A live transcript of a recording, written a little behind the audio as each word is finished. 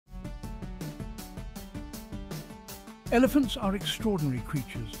Elephants are extraordinary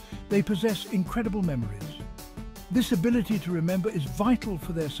creatures. They possess incredible memories. This ability to remember is vital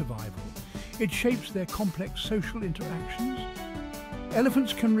for their survival. It shapes their complex social interactions.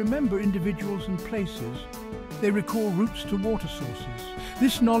 Elephants can remember individuals and places. They recall routes to water sources.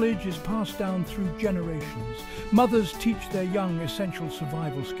 This knowledge is passed down through generations. Mothers teach their young essential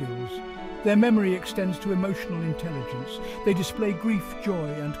survival skills. Their memory extends to emotional intelligence. They display grief, joy,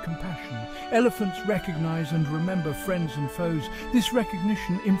 and compassion. Elephants recognize and remember friends and foes. This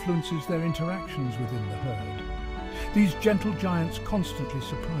recognition influences their interactions within the herd. These gentle giants constantly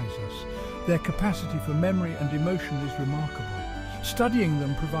surprise us. Their capacity for memory and emotion is remarkable. Studying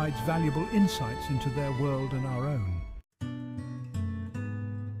them provides valuable insights into their world and our own.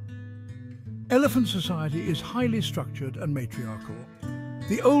 Elephant society is highly structured and matriarchal.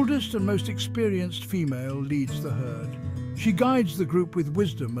 The oldest and most experienced female leads the herd. She guides the group with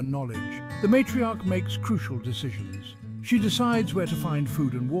wisdom and knowledge. The matriarch makes crucial decisions. She decides where to find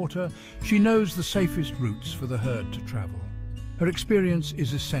food and water. She knows the safest routes for the herd to travel. Her experience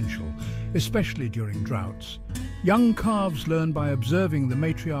is essential, especially during droughts. Young calves learn by observing the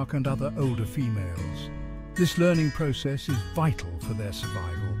matriarch and other older females. This learning process is vital for their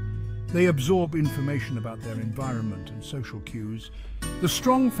survival. They absorb information about their environment and social cues. The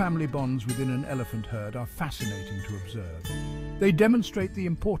strong family bonds within an elephant herd are fascinating to observe. They demonstrate the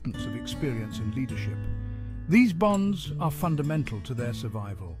importance of experience and leadership. These bonds are fundamental to their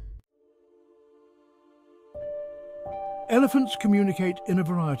survival. Elephants communicate in a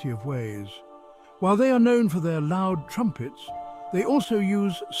variety of ways. While they are known for their loud trumpets, they also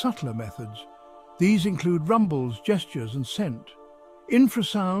use subtler methods. These include rumbles, gestures, and scent.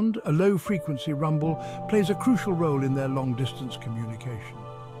 Infrasound, a low-frequency rumble, plays a crucial role in their long-distance communication.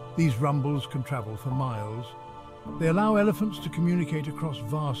 These rumbles can travel for miles. They allow elephants to communicate across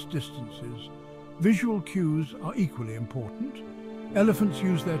vast distances. Visual cues are equally important. Elephants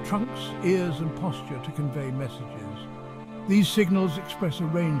use their trunks, ears, and posture to convey messages. These signals express a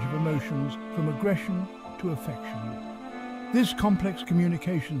range of emotions, from aggression to affection. This complex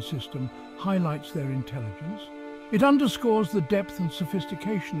communication system highlights their intelligence. It underscores the depth and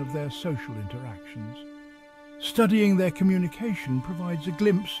sophistication of their social interactions. Studying their communication provides a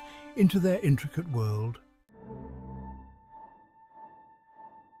glimpse into their intricate world.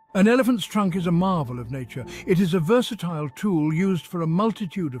 An elephant's trunk is a marvel of nature. It is a versatile tool used for a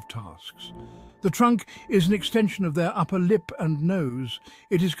multitude of tasks. The trunk is an extension of their upper lip and nose.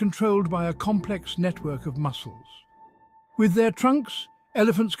 It is controlled by a complex network of muscles. With their trunks,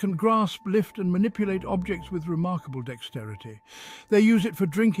 elephants can grasp, lift, and manipulate objects with remarkable dexterity. They use it for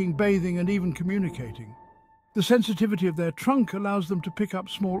drinking, bathing, and even communicating. The sensitivity of their trunk allows them to pick up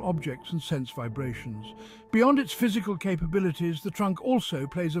small objects and sense vibrations. Beyond its physical capabilities, the trunk also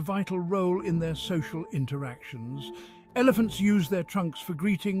plays a vital role in their social interactions. Elephants use their trunks for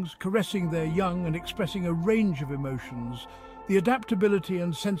greetings, caressing their young, and expressing a range of emotions. The adaptability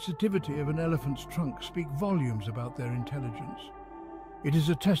and sensitivity of an elephant's trunk speak volumes about their intelligence. It is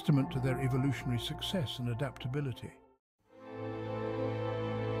a testament to their evolutionary success and adaptability.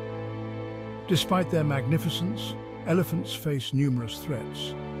 Despite their magnificence, elephants face numerous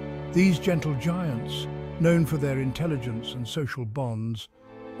threats. These gentle giants, known for their intelligence and social bonds,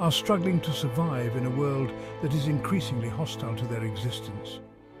 are struggling to survive in a world that is increasingly hostile to their existence.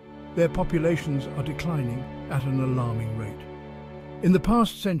 Their populations are declining at an alarming rate. In the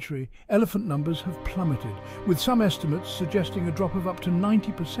past century, elephant numbers have plummeted, with some estimates suggesting a drop of up to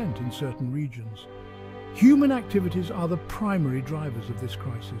 90% in certain regions. Human activities are the primary drivers of this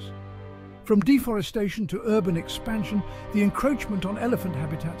crisis. From deforestation to urban expansion, the encroachment on elephant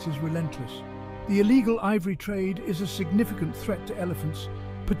habitats is relentless. The illegal ivory trade is a significant threat to elephants,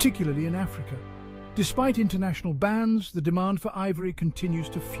 particularly in Africa. Despite international bans, the demand for ivory continues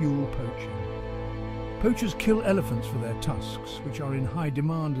to fuel poaching. Poachers kill elephants for their tusks, which are in high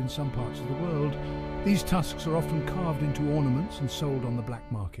demand in some parts of the world. These tusks are often carved into ornaments and sold on the black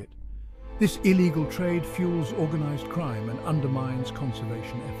market. This illegal trade fuels organized crime and undermines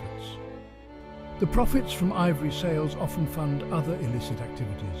conservation efforts. The profits from ivory sales often fund other illicit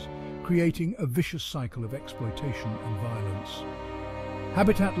activities, creating a vicious cycle of exploitation and violence.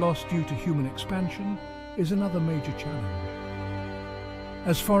 Habitat loss due to human expansion is another major challenge.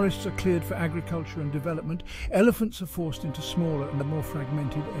 As forests are cleared for agriculture and development, elephants are forced into smaller and more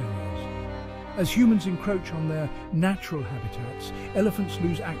fragmented areas. As humans encroach on their natural habitats, elephants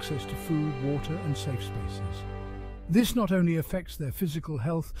lose access to food, water, and safe spaces. This not only affects their physical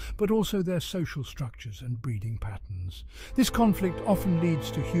health, but also their social structures and breeding patterns. This conflict often leads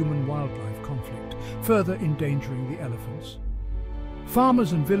to human-wildlife conflict, further endangering the elephants.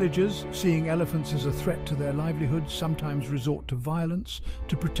 Farmers and villagers, seeing elephants as a threat to their livelihoods, sometimes resort to violence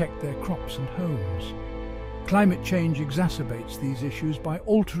to protect their crops and homes. Climate change exacerbates these issues by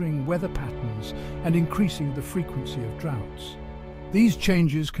altering weather patterns and increasing the frequency of droughts. These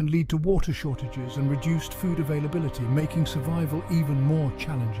changes can lead to water shortages and reduced food availability, making survival even more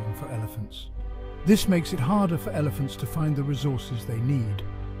challenging for elephants. This makes it harder for elephants to find the resources they need,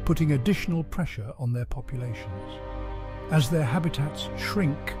 putting additional pressure on their populations. As their habitats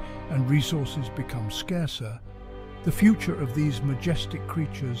shrink and resources become scarcer, the future of these majestic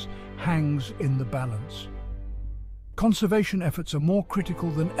creatures hangs in the balance. Conservation efforts are more critical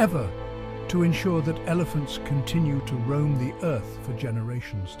than ever to ensure that elephants continue to roam the earth for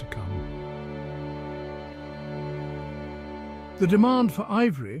generations to come. The demand for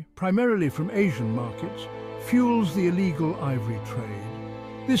ivory, primarily from Asian markets, fuels the illegal ivory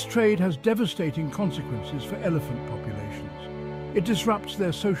trade. This trade has devastating consequences for elephant populations. It disrupts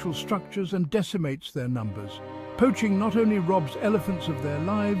their social structures and decimates their numbers. Poaching not only robs elephants of their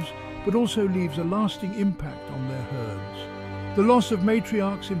lives, but also leaves a lasting impact on their herds. The loss of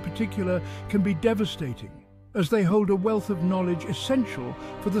matriarchs in particular can be devastating, as they hold a wealth of knowledge essential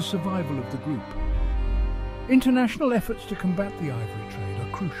for the survival of the group. International efforts to combat the ivory trade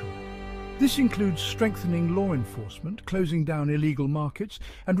are crucial. This includes strengthening law enforcement, closing down illegal markets,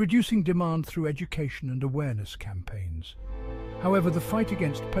 and reducing demand through education and awareness campaigns. However, the fight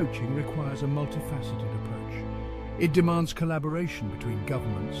against poaching requires a multifaceted approach. It demands collaboration between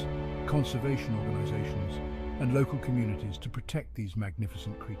governments, conservation organizations, and local communities to protect these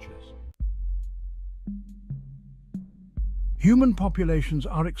magnificent creatures. Human populations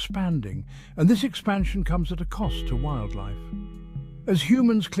are expanding, and this expansion comes at a cost to wildlife. As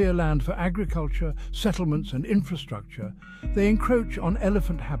humans clear land for agriculture, settlements, and infrastructure, they encroach on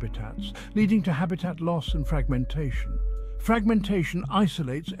elephant habitats, leading to habitat loss and fragmentation. Fragmentation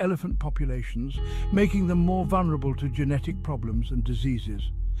isolates elephant populations, making them more vulnerable to genetic problems and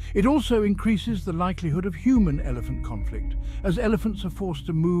diseases. It also increases the likelihood of human-elephant conflict, as elephants are forced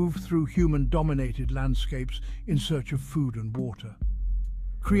to move through human-dominated landscapes in search of food and water.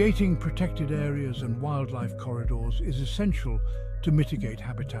 Creating protected areas and wildlife corridors is essential to mitigate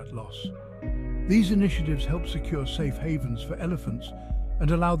habitat loss. These initiatives help secure safe havens for elephants and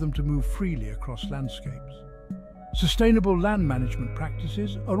allow them to move freely across landscapes. Sustainable land management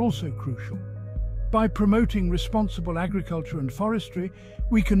practices are also crucial. By promoting responsible agriculture and forestry,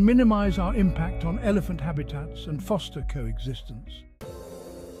 we can minimize our impact on elephant habitats and foster coexistence.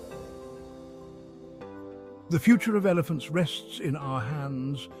 The future of elephants rests in our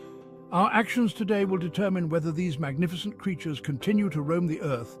hands. Our actions today will determine whether these magnificent creatures continue to roam the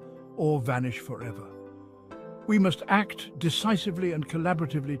earth or vanish forever. We must act decisively and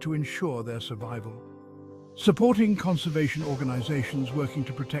collaboratively to ensure their survival. Supporting conservation organizations working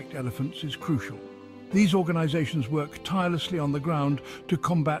to protect elephants is crucial. These organizations work tirelessly on the ground to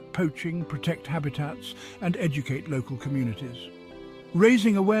combat poaching, protect habitats, and educate local communities.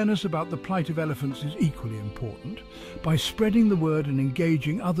 Raising awareness about the plight of elephants is equally important. By spreading the word and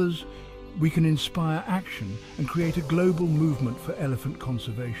engaging others, we can inspire action and create a global movement for elephant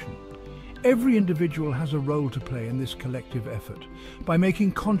conservation. Every individual has a role to play in this collective effort. By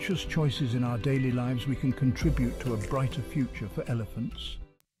making conscious choices in our daily lives, we can contribute to a brighter future for elephants.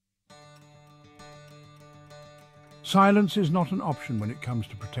 Silence is not an option when it comes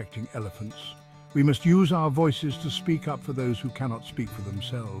to protecting elephants. We must use our voices to speak up for those who cannot speak for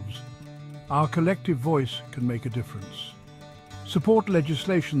themselves. Our collective voice can make a difference. Support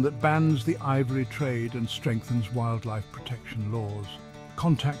legislation that bans the ivory trade and strengthens wildlife protection laws.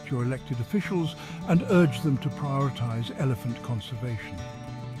 Contact your elected officials and urge them to prioritize elephant conservation.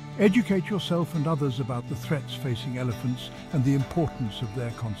 Educate yourself and others about the threats facing elephants and the importance of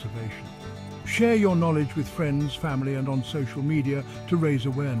their conservation. Share your knowledge with friends, family, and on social media to raise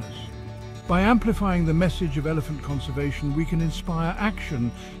awareness. By amplifying the message of elephant conservation, we can inspire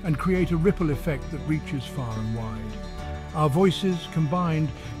action and create a ripple effect that reaches far and wide. Our voices, combined,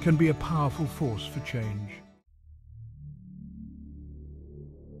 can be a powerful force for change.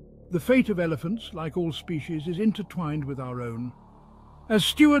 The fate of elephants, like all species, is intertwined with our own. As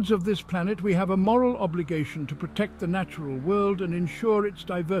stewards of this planet, we have a moral obligation to protect the natural world and ensure its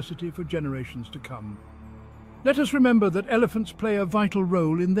diversity for generations to come. Let us remember that elephants play a vital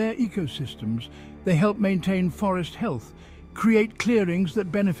role in their ecosystems. They help maintain forest health, create clearings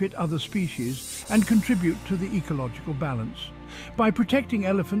that benefit other species, and contribute to the ecological balance. By protecting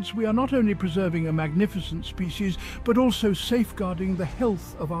elephants, we are not only preserving a magnificent species, but also safeguarding the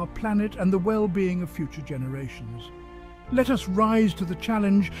health of our planet and the well-being of future generations. Let us rise to the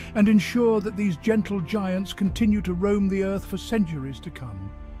challenge and ensure that these gentle giants continue to roam the earth for centuries to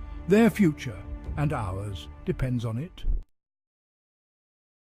come. Their future, and ours, depends on it.